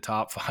not be in the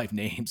top 5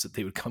 names that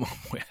they would come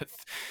up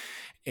with.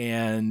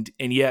 And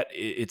yet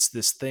it's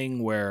this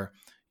thing where,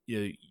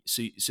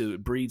 so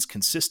it breeds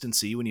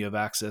consistency when you have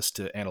access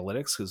to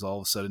analytics, because all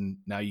of a sudden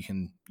now you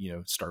can,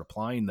 start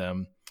applying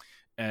them.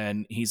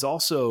 And he's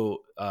also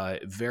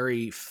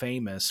very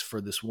famous for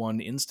this one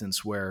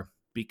instance where,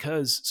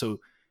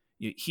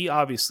 he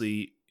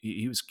obviously,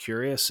 he was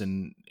curious,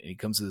 and he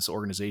comes to this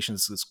organization,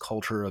 this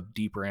culture of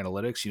deeper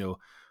analytics.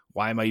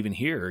 Why am I even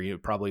here?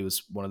 It probably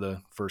was one of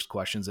the first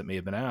questions that may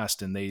have been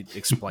asked. And they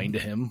explained to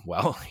him,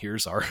 well,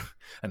 here's our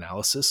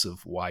analysis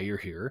of why you're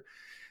here.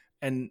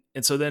 And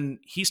so then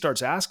he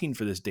starts asking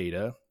for this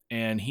data,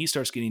 and he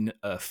starts getting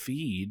a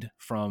feed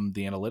from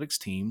the analytics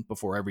team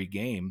before every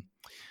game.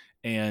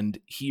 And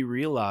he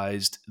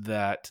realized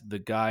that the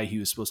guy he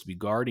was supposed to be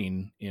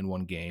guarding in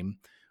one game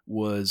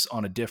was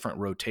on a different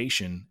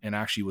rotation and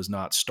actually was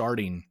not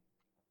starting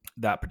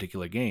that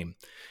particular game.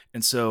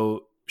 And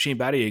so Shane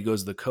Battier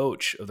goes to the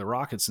coach of the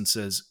Rockets and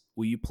says,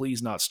 will you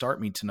please not start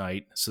me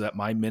tonight so that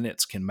my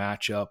minutes can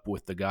match up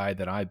with the guy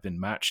that I've been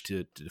matched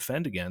to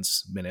defend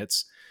against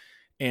minutes?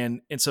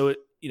 And so,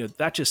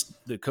 that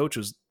just, the coach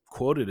was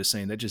quoted as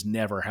saying that just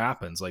never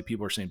happens.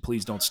 People are saying,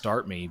 please don't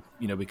start me,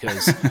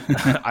 because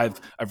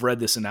I've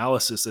read this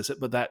analysis,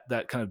 but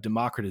that kind of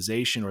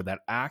democratization or that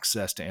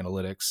access to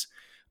analytics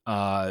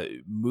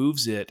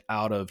moves it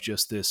out of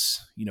just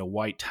this,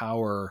 white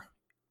tower,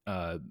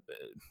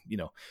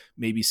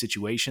 maybe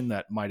situation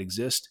that might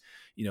exist.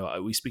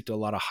 We speak to a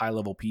lot of high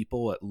level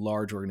people at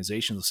large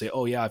organizations who say,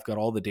 oh yeah, I've got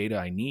all the data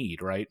I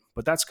need. Right.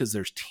 But that's because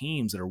there's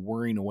teams that are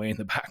whirring away in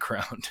the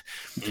background,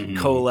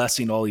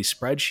 coalescing all these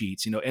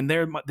spreadsheets, and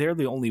they're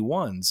the only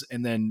ones.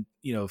 And then,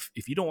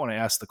 if you don't want to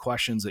ask the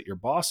questions that your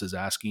boss is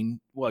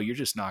asking, well, you're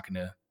just not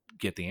going to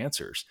get the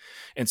answers.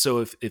 And so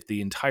if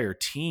the entire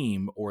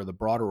team or the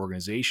broader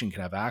organization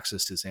can have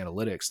access to this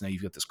analytics, now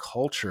you've got this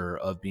culture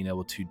of being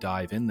able to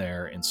dive in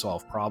there and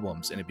solve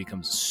problems, and it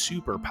becomes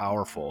super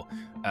powerful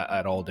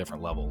at all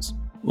different levels.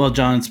 Well,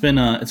 John, it's been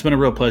a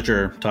real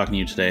pleasure talking to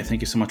you today.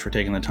 Thank you so much for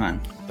taking the time.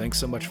 Thanks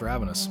so much for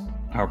having us.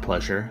 Our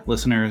pleasure.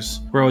 Listeners,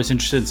 we're always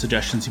interested in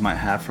suggestions you might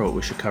have for what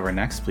we should cover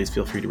next. Please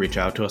feel free to reach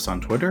out to us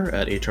on Twitter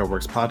at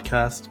HRWorks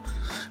Podcast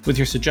with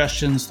your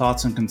suggestions,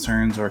 thoughts, and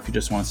concerns, or if you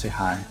just want to say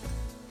hi.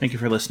 Thank you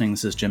for listening.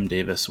 This is Jim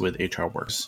Davis with HRWorks.